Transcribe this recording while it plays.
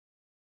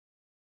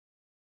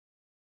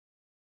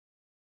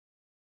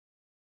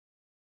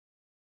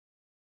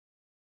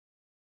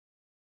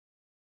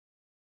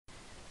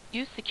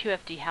Use the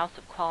QFD House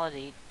of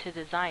Quality to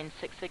design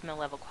Six Sigma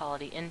level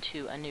quality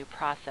into a new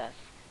process.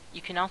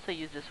 You can also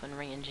use this when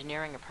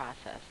re-engineering a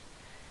process.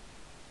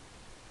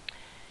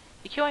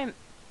 The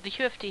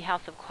QFD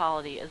House of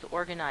Quality is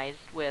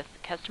organized with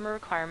customer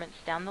requirements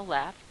down the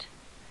left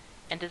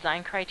and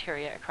design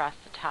criteria across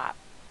the top.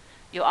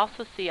 You'll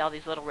also see all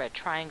these little red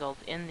triangles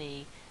in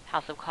the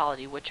House of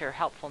Quality, which are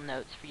helpful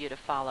notes for you to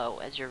follow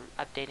as you're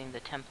updating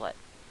the template.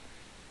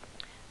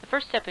 The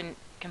first step in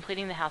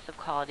completing the House of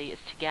Quality is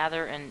to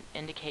gather and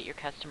indicate your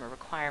customer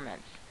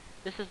requirements.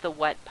 This is the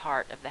what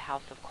part of the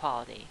House of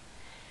Quality.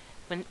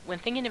 When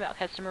thinking about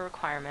customer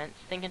requirements,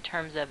 think in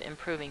terms of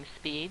improving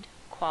speed,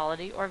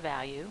 quality, or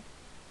value,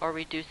 or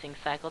reducing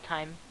cycle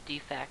time,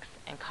 defects,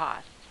 and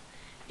costs.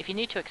 If you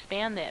need to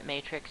expand that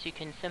matrix, you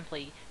can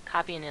simply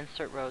copy and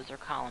insert rows or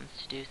columns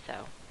to do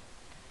so.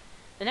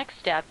 The next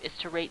step is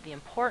to rate the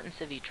importance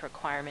of each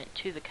requirement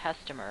to the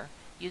customer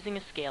using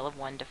a scale of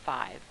 1 to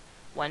 5,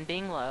 1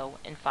 being low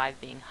and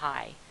 5 being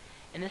high.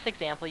 In this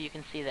example, you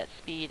can see that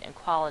speed and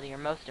quality are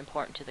most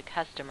important to the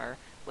customer,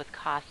 with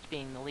cost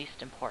being the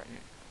least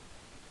important.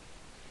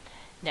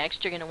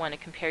 Next, you're going to want to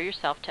compare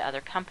yourself to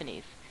other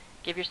companies.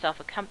 Give yourself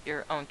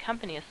your own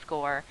company a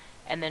score,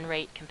 and then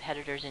rate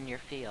competitors in your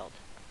field.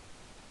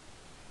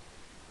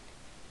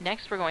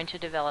 Next, we're going to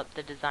develop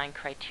the design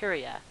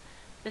criteria.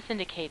 This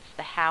indicates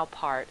the how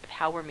part of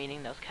how we're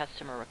meeting those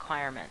customer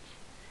requirements.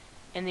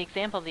 In the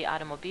example of the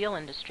automobile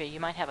industry, you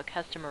might have a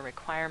customer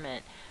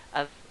requirement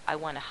of, I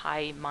want a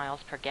high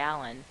miles per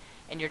gallon,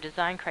 and your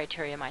design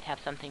criteria might have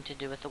something to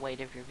do with the weight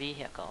of your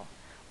vehicle.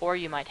 Or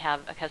you might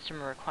have a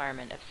customer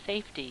requirement of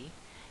safety,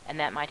 and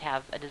that might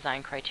have a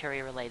design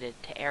criteria related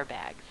to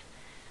airbags.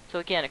 So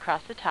again,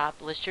 across the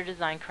top, list your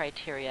design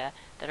criteria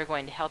that are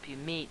going to help you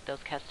meet those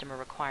customer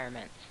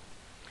requirements.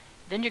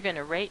 Then you're going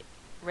to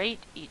rate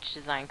each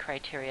design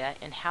criteria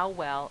and how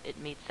well it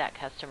meets that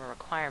customer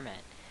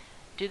requirement.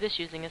 Do this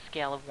using a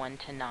scale of 1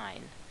 to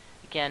 9.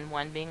 Again,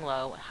 1 being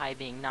low, high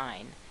being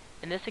 9.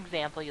 In this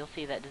example, you'll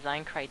see that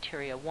design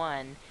criteria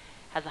 1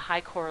 has a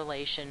high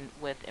correlation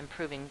with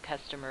improving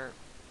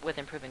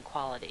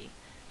quality.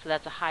 So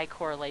that's a high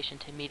correlation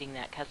to meeting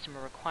that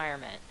customer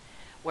requirement,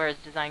 whereas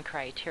design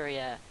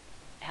criteria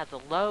has a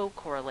low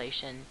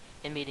correlation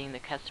in meeting the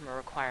customer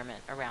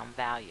requirement around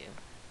value.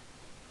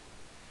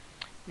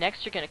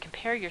 Next, you're going to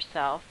compare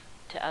yourself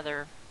to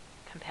other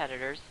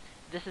competitors.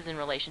 This is in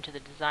relation to the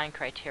design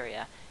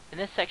criteria. In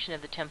this section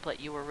of the template,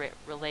 you were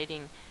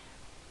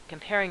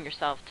comparing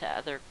yourself to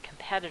other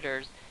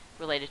competitors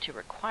related to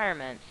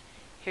requirements.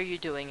 Here you're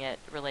doing it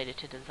related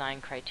to design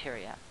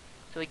criteria.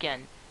 So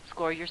again,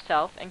 score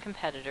yourself and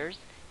competitors,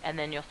 and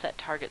then you'll set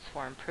targets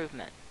for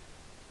improvement.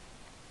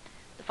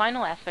 The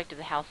final aspect of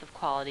the House of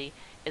Quality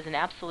is an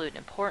absolute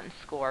importance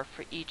score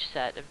for each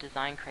set of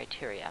design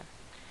criteria.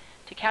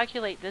 To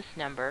calculate this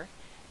number,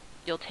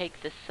 you'll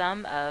take the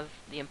sum of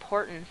the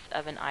importance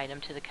of an item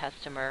to the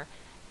customer,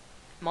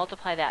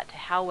 multiply that to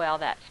how well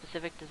that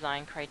specific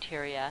design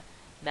criteria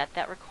met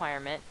that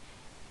requirement,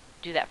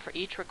 do that for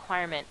each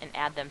requirement, and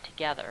add them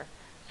together.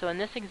 So in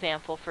this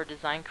example, for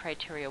design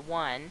criteria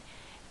 1,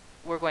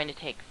 we're going to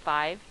take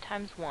 5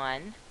 times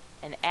 1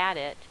 and add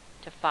it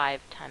to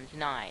 5 times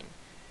 9.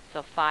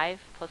 So 5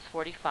 plus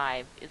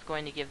 45 is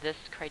going to give this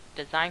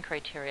design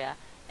criteria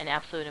an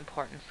absolute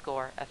importance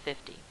score of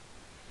 50.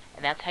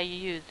 And that's how you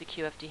use the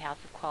QFD House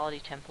of Quality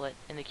template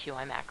in the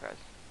QI macros.